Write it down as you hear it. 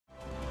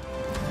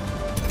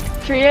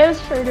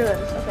trios for doing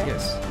this? Okay.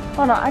 Yes.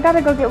 Hold on, I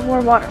gotta go get more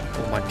water.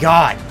 Oh my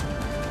god.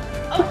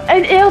 Oh,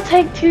 and it'll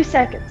take 2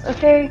 seconds,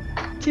 okay?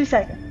 2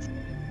 seconds.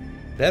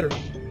 Better.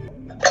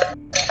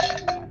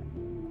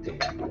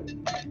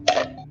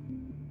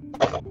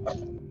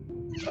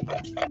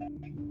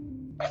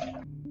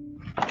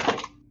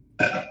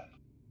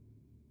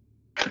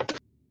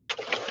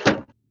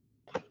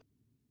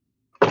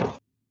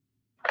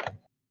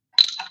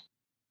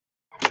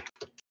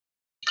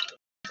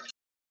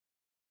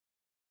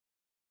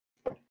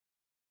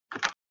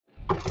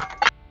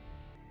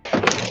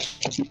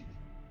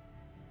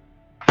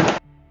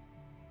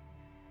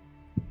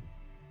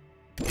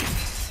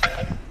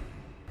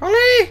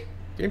 Holly!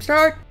 Game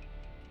start!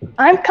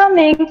 I'm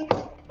coming.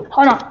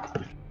 Hold on.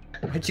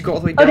 Why'd you go all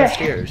the way Okay.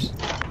 downstairs?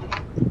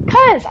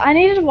 Cause I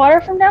needed water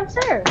from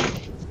downstairs.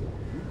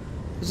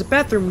 There's a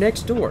bathroom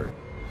next door.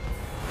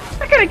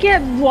 I gotta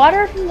get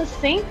water from the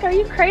sink. Are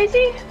you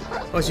crazy?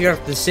 Oh, so you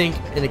got the sink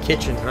in the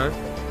kitchen, huh?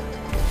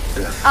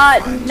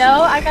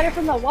 No, I got it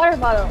from the water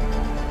bottle.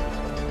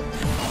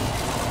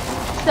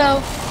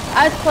 So,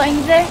 I was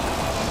playing today,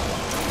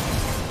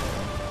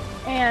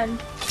 and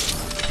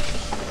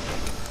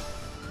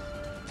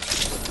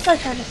what was I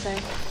trying to say?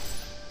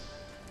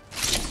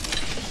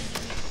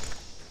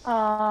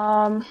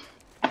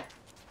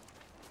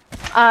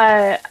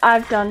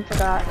 I've done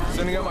forgot.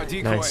 Sending out my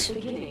decoy. Nice.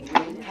 Beginning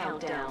ring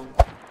countdown.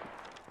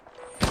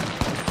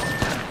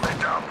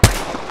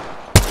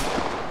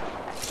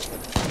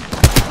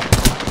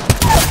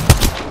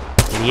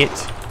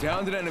 Idiot.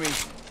 Downed an enemy.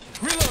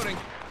 Reloading.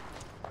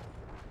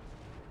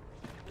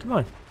 Come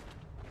on.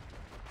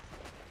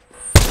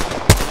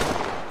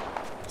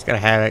 He's gotta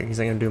have it. He's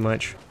not gonna do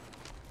much.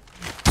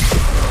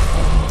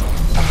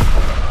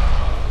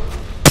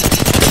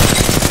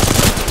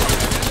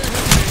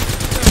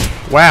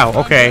 Wow,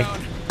 okay.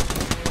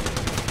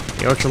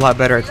 It works a lot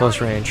better at close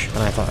range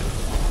than I thought.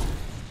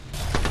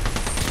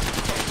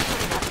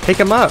 Pick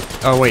him up!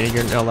 Oh wait,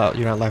 you're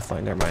not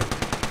lifeline, never mind.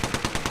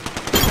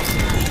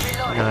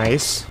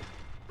 Nice.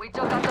 We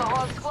took out the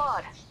whole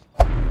squad.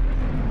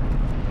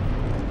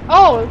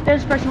 Oh,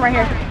 there's a person right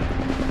here.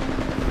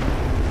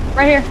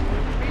 Right here.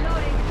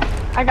 Reloading.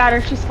 I got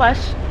her. She's flesh.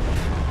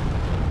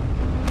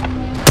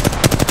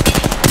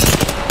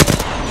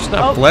 She's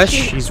not Oh, flesh,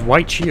 she- she's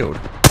white shield.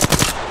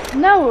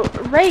 No,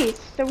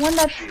 Wraith, the one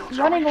that's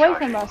running away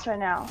from us right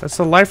now. That's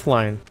the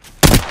lifeline.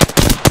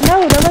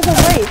 No, there was a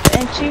Wraith,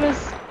 and she was.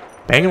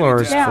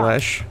 Bangalore's Yeah.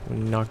 flesh.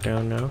 Knocked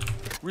down now.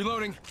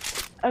 Reloading.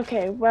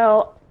 Okay,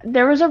 well,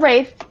 there was a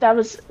Wraith that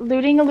was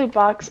looting a loot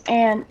box,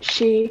 and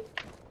she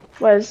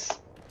was.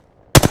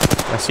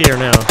 I see her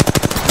now.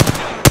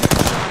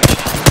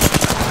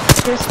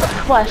 She was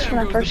flesh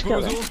when I first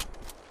killed her.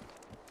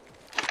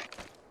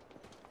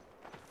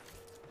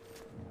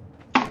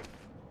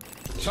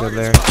 Still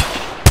there.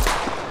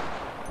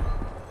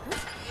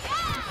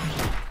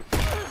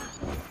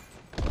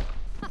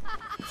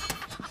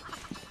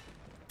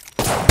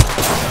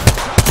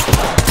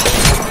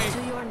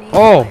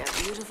 Oh!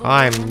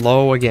 I'm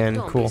low again.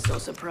 Don't Cool. be so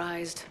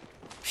surprised.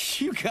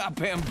 You got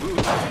bamboo.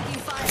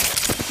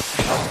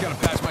 Just gotta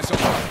patch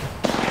myself up.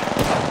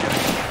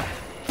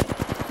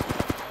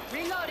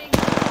 Reloading.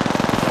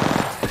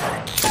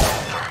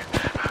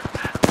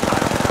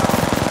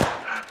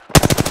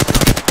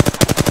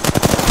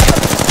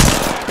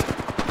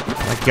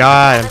 My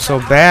god, I'm so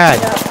bad.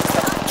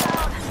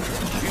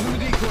 Using the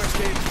decoy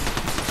escape.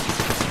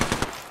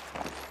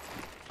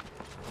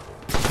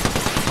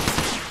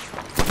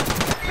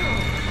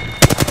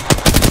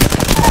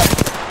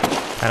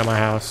 Out of my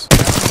house.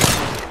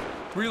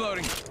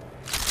 Reloading.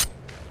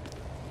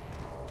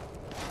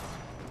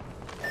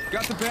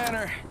 Got the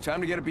banner.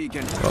 Time to get a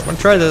beacon. Well, I'm gonna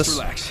try Just this.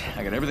 relax.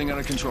 I got everything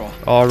under control.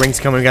 Oh, ring's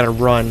coming. We gotta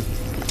run.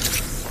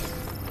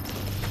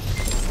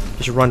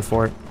 Just run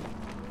for it.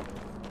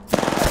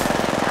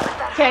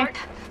 Okay.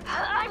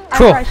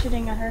 Cool. I tried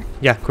shooting at her.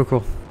 Yeah,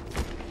 cool.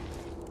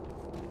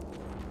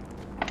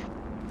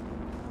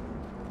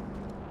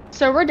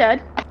 So we're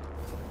dead.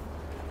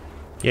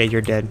 Yeah,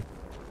 you're dead.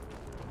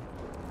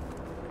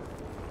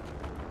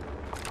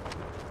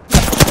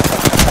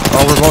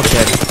 Oh, we're both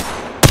dead.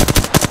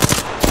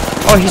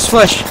 Oh, he's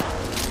flesh.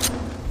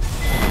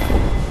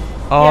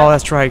 Oh, Yeah.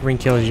 that's right. Ring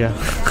kills you.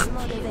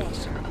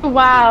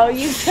 Wow,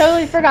 you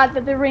totally forgot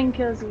that the ring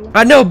kills you.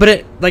 I know, but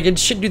it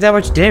shouldn't do that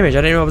much damage.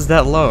 I didn't know it was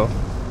that low.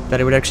 That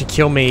it would actually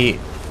kill me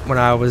when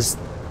I was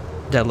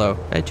that low.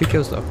 I had 2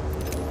 kills though.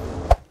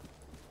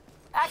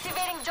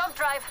 Activating jump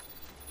drive.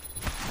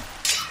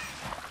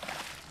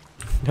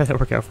 How'd that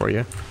work out for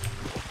you?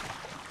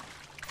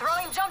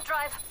 Throwing jump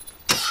drive.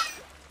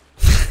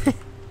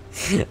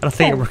 I don't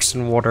think it works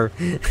in water.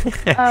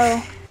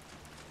 Oh.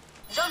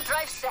 Jump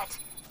drive set.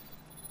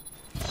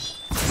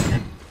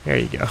 There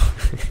you go.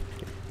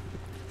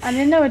 I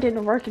didn't know it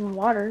didn't work in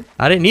water.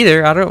 I didn't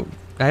either. I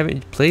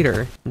haven't played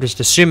her. I'm just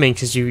assuming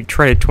since you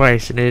tried it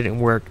twice and it didn't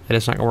work that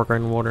it's not gonna work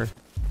in water.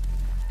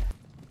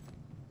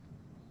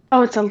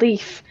 Oh, it's a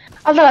leaf.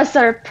 I thought I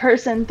saw a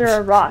person through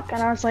a rock,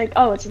 and I was like,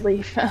 oh, it's a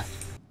leaf.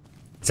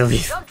 It's a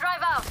leaf. Jump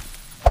drive out.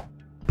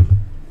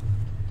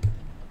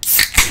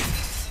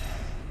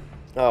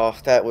 Oh,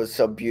 that was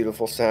a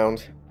beautiful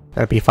sound.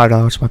 That'd be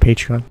 $5 for my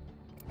Patreon.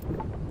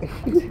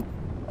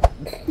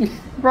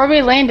 Where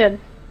we landed.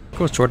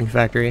 Go sorting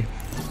factory.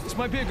 This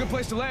might be a good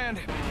place to land.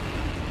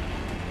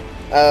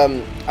 I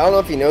don't know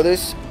if you know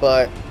this,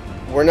 but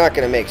we're not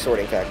gonna make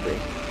sorting factory.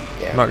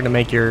 I'm Yeah. not gonna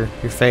make your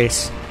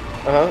face. Uh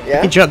huh. We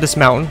Yeah. can jump this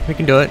mountain. We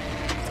can do it.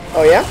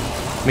 Oh yeah.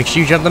 Make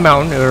sure you jump the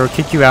mountain, or it'll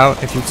kick you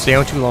out if you stay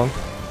on too long.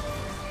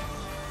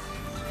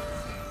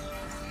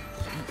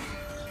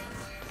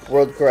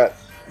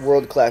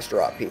 World class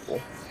drop, people.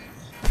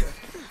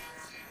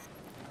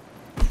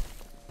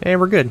 And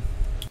we're good.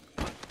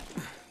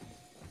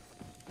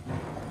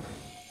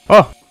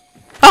 Oh!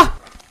 Ah!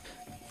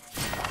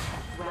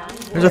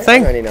 There's a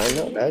thing! 99,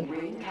 not bad.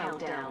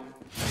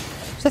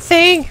 There's a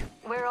thing!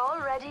 We're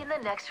already in the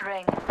next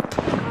ring.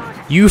 Good.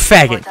 You More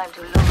faggot! time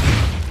to load.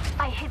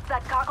 I hit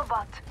that cargo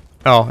bot.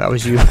 Oh, that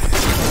was you.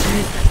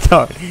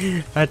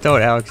 I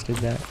thought Alex did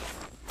that.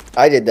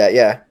 I did that,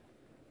 yeah.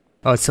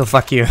 Oh, so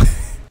fuck you.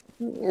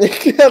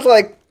 That's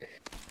like,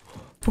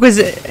 Because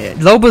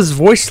Loba's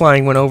voice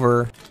line went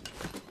over.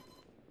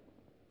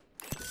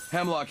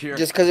 Hemlock here.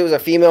 just because it was a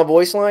female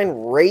voice line,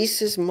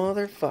 racist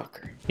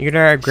motherfucker. You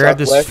gonna grab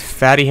this Southwest.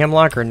 fatty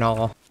hemlock or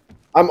no?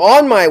 I'm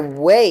on my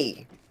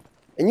way,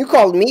 and you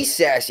called me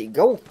sassy.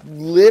 Go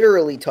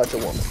literally touch a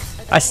woman.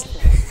 I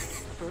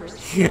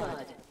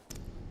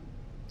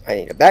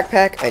need a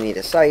backpack. I need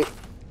a sight.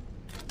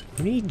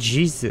 I need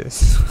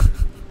Jesus.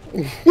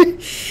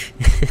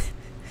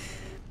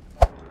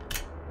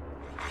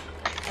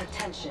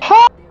 Attention.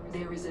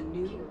 There is a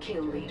new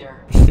kill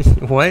leader.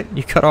 What?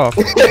 You cut off.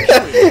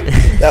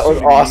 That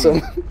was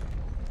awesome.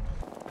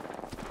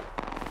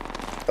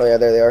 Oh yeah,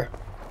 there they are.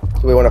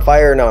 Do we want to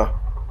fire or no?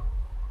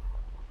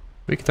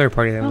 We can third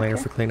party them later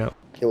for cleanup.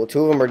 Okay, well,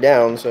 2 of them are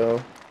down,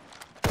 so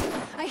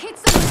I hit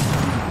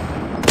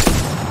someone.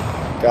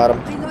 got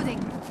him. Reloading.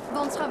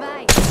 Bon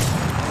travail.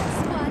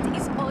 Squad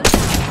is all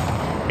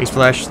down. Ace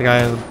flash, the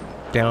guy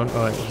down.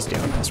 Oh, he's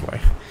down. That's why.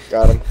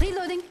 Got him.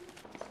 Reloading.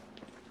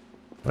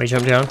 Oh, he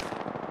jumped down.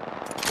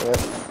 Yep.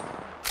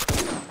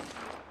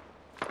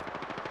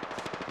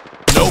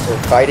 Nope.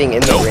 We're fighting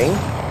in the Nope. ring.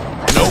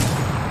 Nope.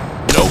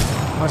 Nope.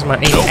 Why's my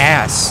aim Nope.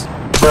 ass?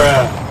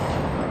 Bruh.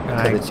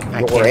 I it's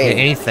can't your get aim.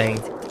 anything.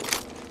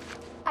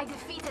 I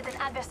defeated an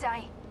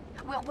adversary.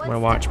 We're one Wanna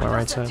watch step my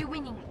right closer side? to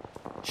winning.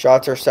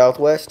 Shots are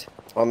southwest,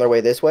 on their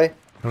way this way.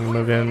 I'm gonna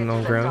move in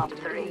on the ground.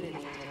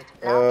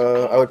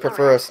 I would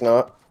prefer us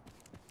not.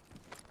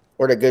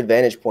 We're at a good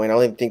vantage point. I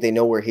don't even think they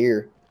know we're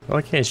here. Well,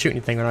 I can't shoot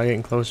anything without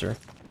getting closer.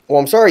 Well,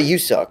 I'm sorry you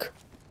suck.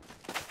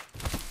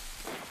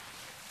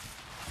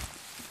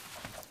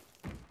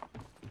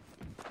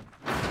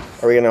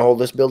 Are we gonna hold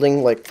this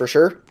building, like, for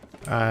sure?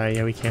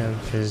 Yeah, we can,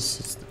 because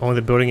it's only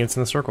the building that's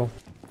in the circle.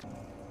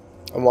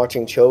 I'm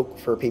watching choke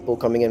for people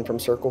coming in from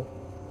circle.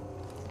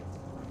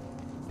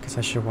 Guess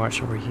I should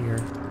watch over here.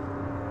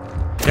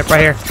 Yep, right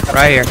here.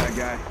 Right here. That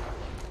guy.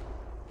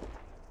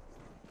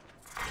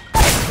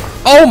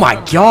 Oh my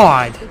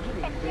god!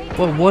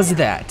 What was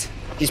that?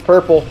 She's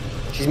purple.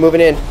 She's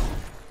moving in.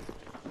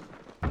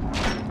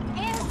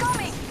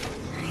 Incoming.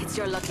 It's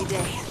your lucky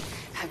day.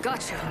 I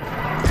got you.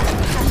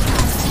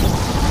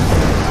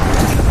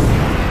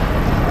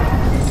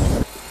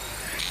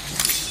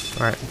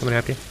 Alright, I'm coming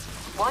after you.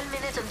 1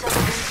 minute until the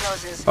ring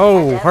closes.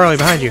 Oh, And Harley,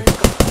 every behind you.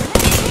 second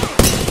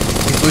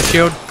He's blue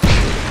shield.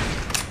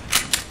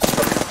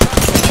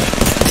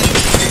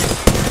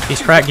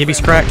 He's cracked. Gibby's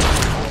cracked.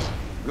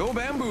 Go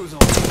bamboozle.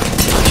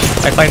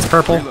 Lifeline's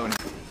purple. Reloading.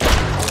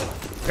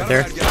 Right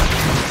there. Got a bad guy.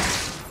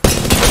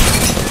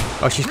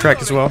 Oh, she's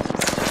cracked as well.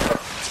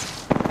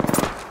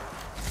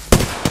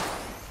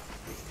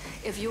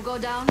 If you go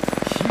down, You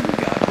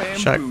got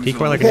Shot bamboozled.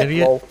 decoy like an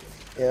idiot. Lol.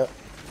 Yeah.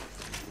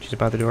 She's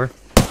about the door.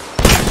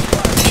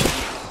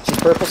 She's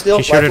purple still.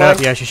 She showed it up.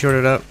 Lifeline? Yeah, she showed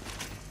it up.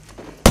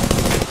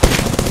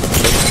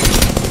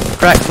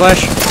 Crack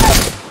flesh.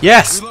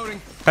 Yes.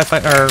 Reloading.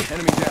 Lifeline, or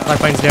Enemy down.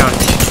 lifeline's down.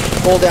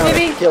 Pull down.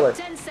 Maybe. Kill her.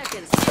 10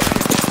 seconds.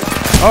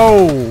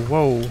 Oh,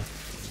 whoa.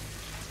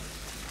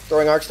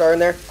 Throwing arc star in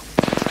there.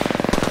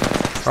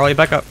 Harley,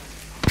 back up.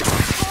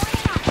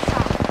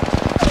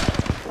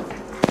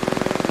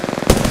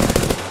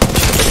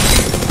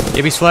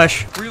 Gibby's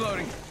flesh.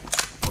 Reloading.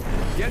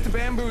 Get to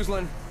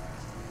bamboozling.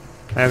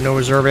 I have no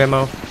reserve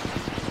ammo.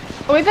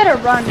 Oh, we better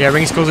run. Yeah,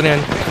 ring's closing in.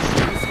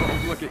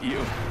 Look at you.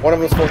 One of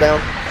them's full down.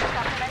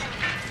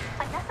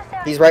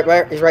 He's right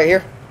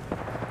here.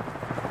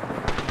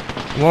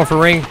 I'm going for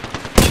ring.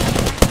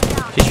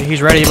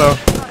 He's ready, low.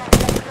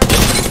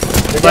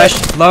 They're Flesh,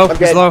 dead. low. I'm He's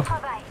dead. low.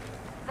 Help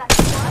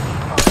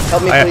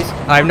me, I please.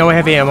 have no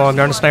heavy ammo. I'm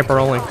down to sniper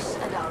only.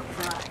 And our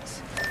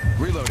prize.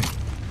 Reloading.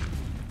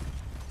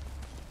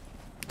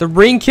 The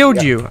ring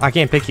killed you. I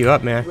can't pick you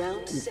up, man.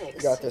 Round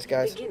 6. Got this,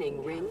 guys.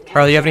 Beginning ring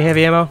Harley, you have any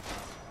heavy ammo?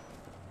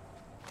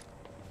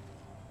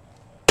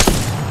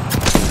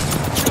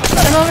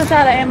 I'm almost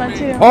out of ammo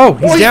too. Oh,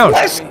 he's Oh, down.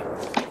 flashed.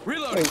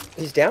 Reloading. Wait,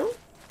 he's down?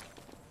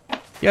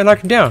 Yeah,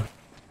 knocked him down.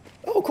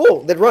 Oh,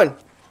 cool. Then run.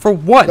 For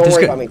what? Don't There's,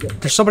 worry go- about me.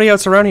 there's somebody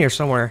else around here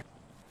somewhere.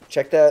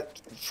 Check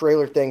that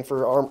trailer thing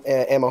for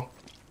ammo.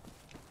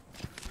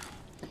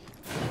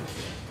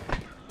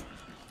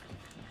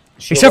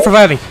 He's still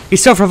reviving. He's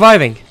still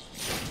reviving.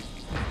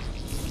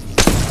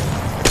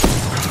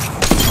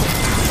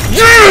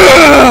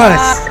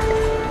 Yes!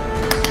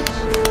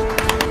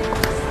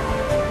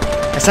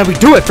 That's how we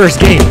do it first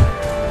game.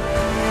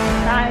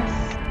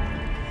 Nice.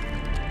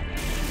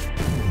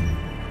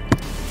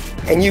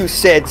 And you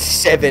said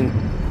 7.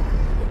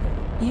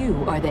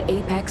 You are the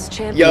Apex Yo,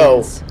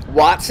 champions.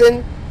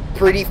 Watson,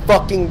 pretty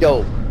fucking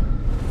dope.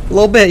 A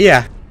little bit,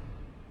 yeah.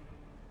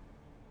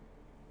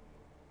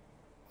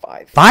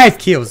 5. 5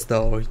 kills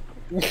though.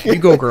 You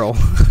go, girl.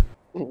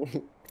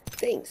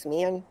 Thanks,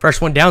 man. First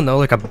one down though,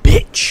 like a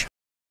bitch.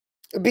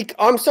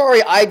 I'm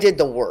sorry I did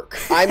the work.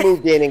 I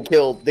moved in and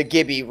killed the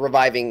Gibby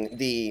reviving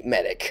the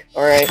medic.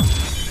 Alright?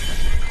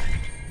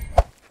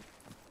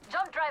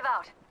 Jump drive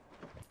out.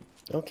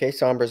 Okay,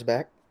 Sombra's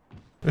back.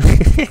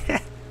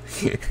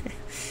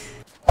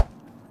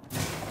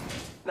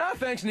 Nah,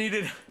 thanks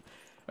needed.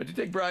 I do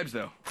take bribes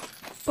though.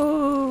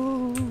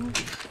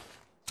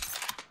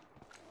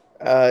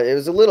 It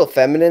was a little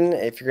feminine.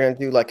 If you're gonna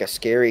do like a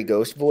scary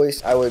ghost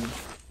voice, I would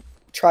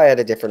try at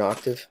a different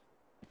octave.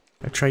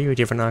 I'll try you a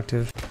different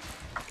octave.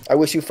 I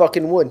wish you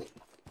fucking would.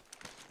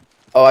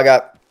 Oh, I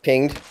got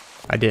pinged.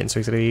 I didn't, so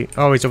he's gonna eat.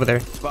 Oh, he's over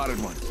there.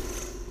 Spotted one.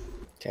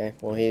 Okay,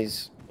 well he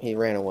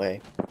ran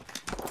away.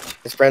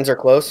 His friends are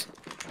close.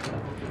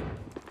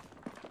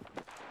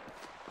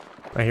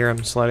 I hear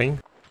him sledding.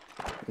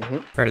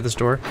 Mhm. Right at this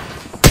door.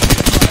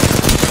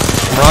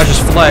 Mirage's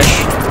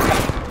flesh.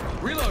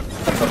 Reload.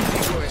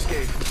 Decoy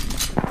escape.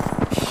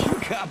 You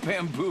got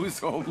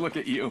bamboozled. Look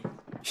at you.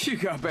 You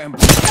got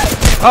bamboozled.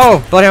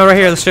 Oh, Bloodhound right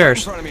here at the In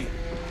stairs. front of me.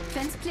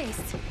 Fence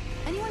placed.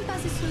 Anyone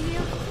passes through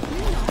here? No.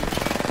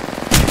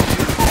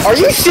 Are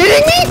you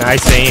shitting me?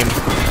 Nice aim.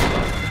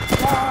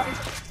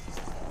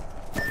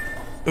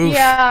 Oof.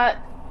 Yeah.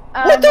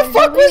 What the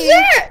fuck was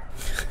that?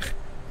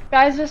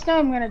 Guys, just know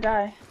I'm gonna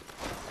die.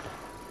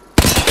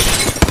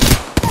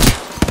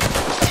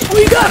 Oh,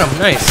 you got him.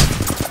 Nice.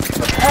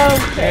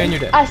 Okay. And you're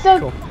dead. I still,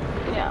 Cool.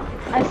 yeah,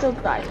 I still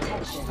died.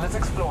 Let's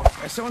explore.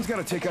 Hey, someone's got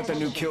to take out that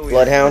new kill.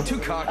 Bloodhound. Too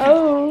cocky.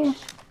 Oh.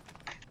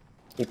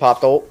 He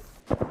popped ult.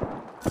 You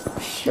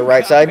the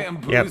right got side?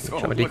 bamboozled. Yep.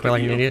 Shot my Look decoy at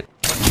like an you. idiot.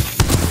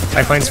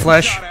 Lifeline's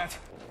flesh. Shot at.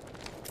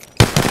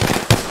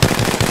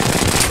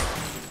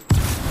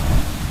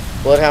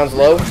 Bloodhound's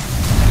low.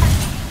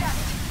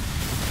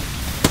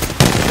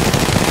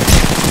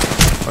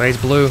 Oh, he's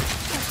blue.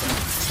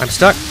 I'm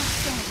stuck.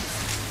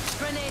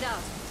 Grenade out.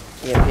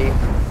 EMP.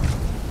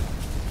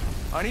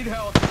 I need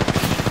help.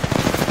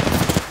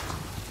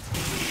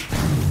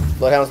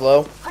 Bloodhound's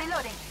low.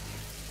 Reloading.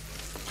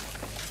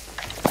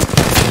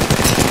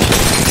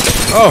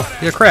 Oh,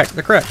 they're cracked.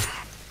 They're cracked.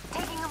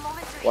 Taking a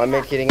moment to Why am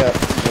I getting up?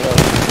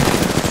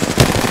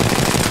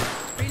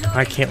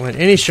 I can't land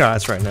any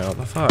shots right now. What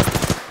the fuck?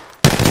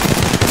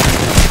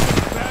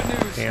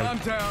 Bad news. Damn. I'm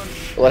down.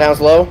 Bloodhound's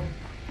low.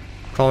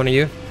 Calling to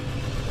you.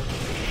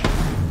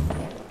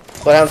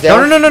 Bloodhound's No,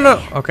 down. no, no, no,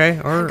 no. Okay,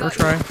 or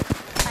try.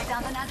 I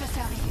downed an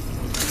adversary.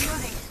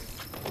 Reloading.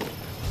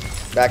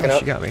 Backing Oh, up.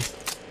 she got me.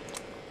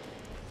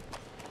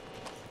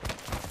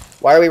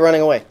 Why are we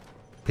running away?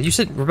 But you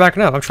said we're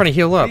backing up. I'm trying to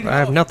heal up. I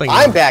have nothing.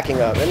 I'm backing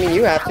up. I mean,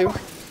 you have to.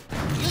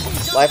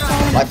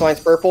 Lifeline's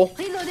purple.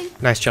 Reloading.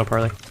 Nice jump,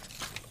 Harley.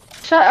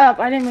 Shut up!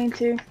 I didn't mean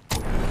to.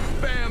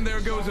 Bam,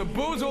 there goes a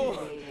boozle.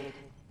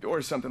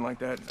 Or something like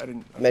that. I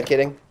didn't.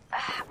 Medkitting.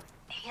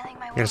 Healing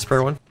my You got a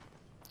spare one?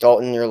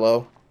 Dalton, you're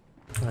low.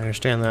 I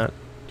understand that. Do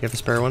you have a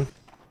spare one?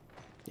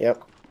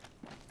 Yep.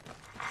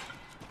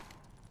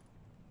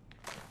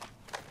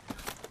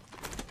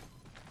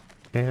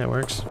 Okay, that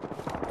works.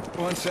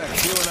 1 sec.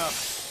 Healing up.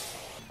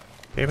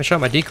 They haven't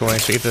shot my decoy,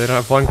 so either they don't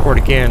have one cord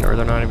again, or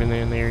they're not even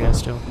in the area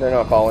still. They're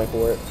not calling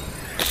for it.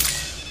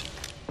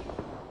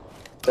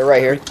 They're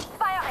right here.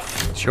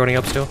 Shorting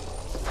up still.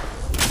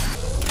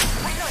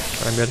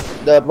 I'm good.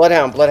 The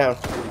Bloodhound. Bloodhound.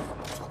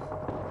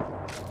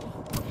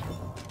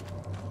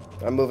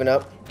 I'm moving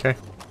up. Okay.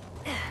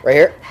 Right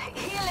here.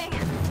 Healing.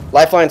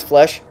 Lifeline's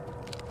flesh.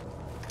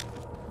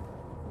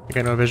 You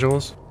got no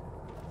visuals?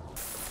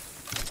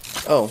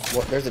 Oh,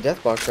 well, there's a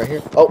death box right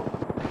here. Oh,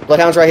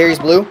 Bloodhound's right here. He's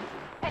blue.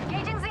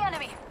 Engaging the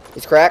enemy.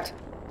 He's cracked.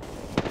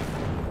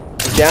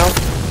 He's down.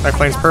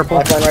 Lifeline's purple.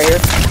 Lifeline right here.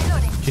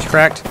 Reloading. She's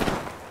cracked.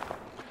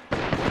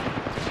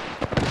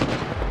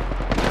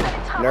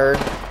 Nerd.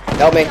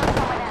 Help me.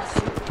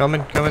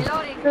 Coming, coming.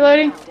 Reloading.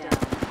 Reloading.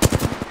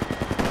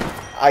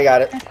 I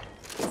got it.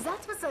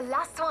 That was the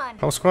last one.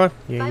 Whole squad?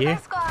 Yeah, Bye-bye, yeah.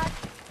 squad.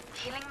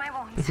 Healing my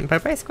wounds. Bye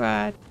bye,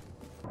 squad.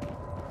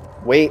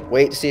 Wait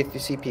to see if you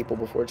see people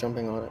before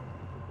jumping on it.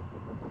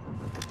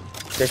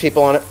 There's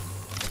people on it.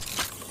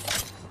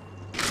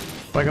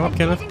 Flag him up,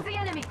 Kenneth. Engaging the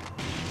enemy.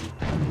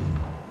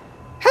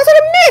 How's that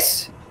a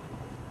miss?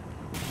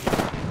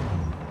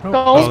 Oh,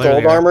 Gold. there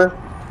Gold they are. armor.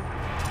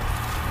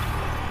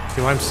 Is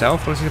he by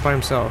himself? What is he by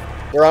himself?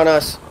 They're on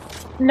us.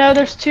 No,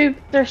 there's two.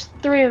 There's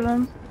three of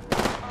them,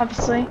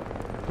 obviously.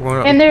 Going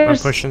up. And I'm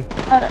there's- pushing.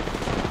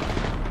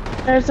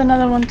 There's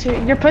another one too.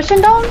 You're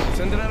pushing, Dalton?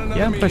 Sending out another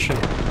Yeah, I'm meeting. pushing.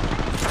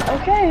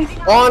 Okay.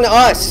 On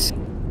us.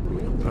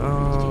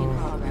 Oh.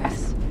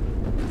 Progress.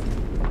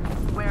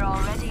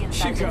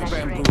 She got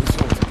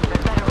bamboozled.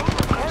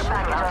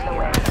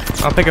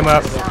 I'll pick him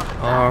up.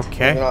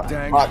 Okay.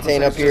 Dang,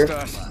 Octane up it's here.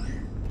 just us.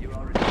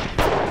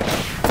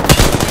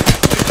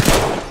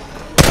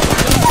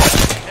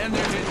 And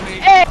they're hitting me.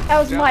 Hey, that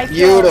was my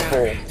kill.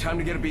 Beautiful. Time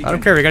to get a beacon. I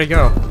don't care. We gotta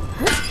go.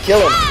 Kill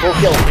him. Full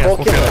kill him. Yeah, Full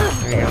we'll kill kill him.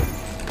 him. There you go.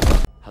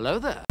 Hello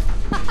there.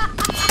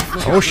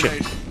 Oh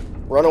shit.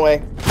 Run away.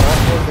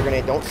 Not towards the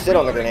grenade. Don't sit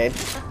on the grenade.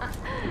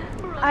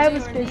 I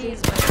was busy.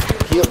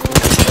 Heal.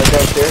 Right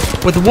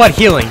downstairs. With what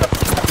healing?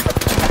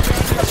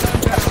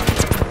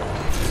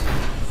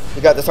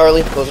 You got this,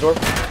 Harley. Close the door.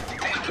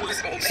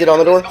 Sit on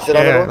the door. Sit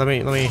on the Yeah. door. Let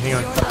me hang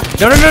on.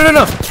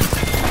 No.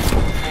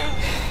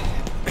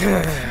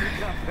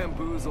 Got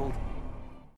bamboozled.